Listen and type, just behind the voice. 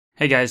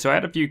Hey guys, so I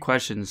had a few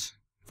questions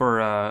for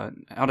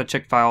how to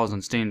check files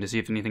on Steam to see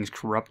if anything's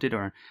corrupted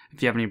or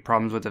if you have any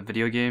problems with a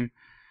video game.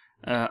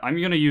 I'm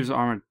going to use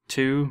Arma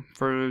 2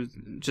 for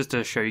just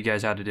to show you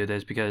guys how to do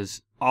this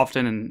because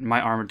often in my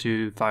Arma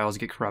 2 files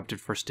get corrupted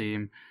for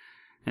Steam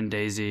and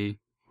DayZ.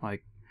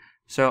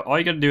 So all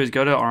you got to do is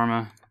go to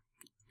Arma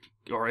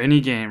or any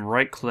game,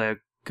 right click,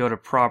 go to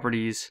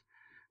Properties,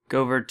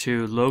 go over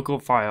to Local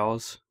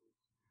Files,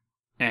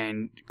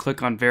 and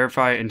click on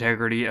Verify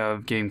Integrity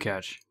of Game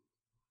Cache.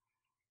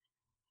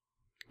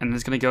 And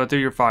it's going to go through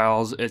your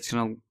files. It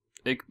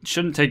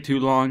shouldn't take too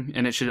long,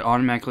 and it should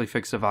automatically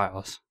fix the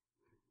files.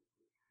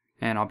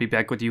 And I'll be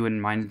back with you when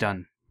mine's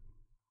done.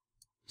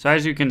 So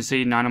as you can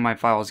see, none of my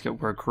files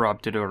were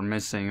corrupted or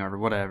missing or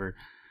whatever.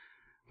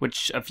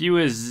 Which a few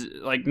is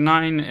like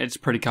 9. It's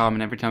pretty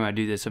common. Every time I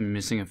do this, I'm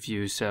missing a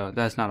few, so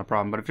that's not a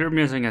problem. But if you're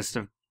missing a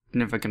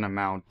significant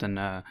amount,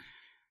 then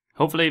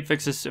hopefully it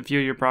fixes a few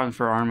of your problems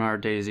for Arma or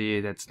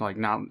DayZ.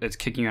 It's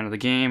kicking you out of the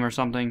game or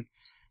something.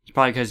 It's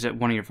probably because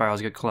one of your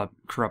files got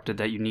corrupted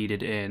that you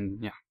needed, and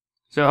yeah.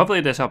 So hopefully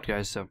this helped,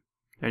 guys. So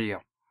there you go.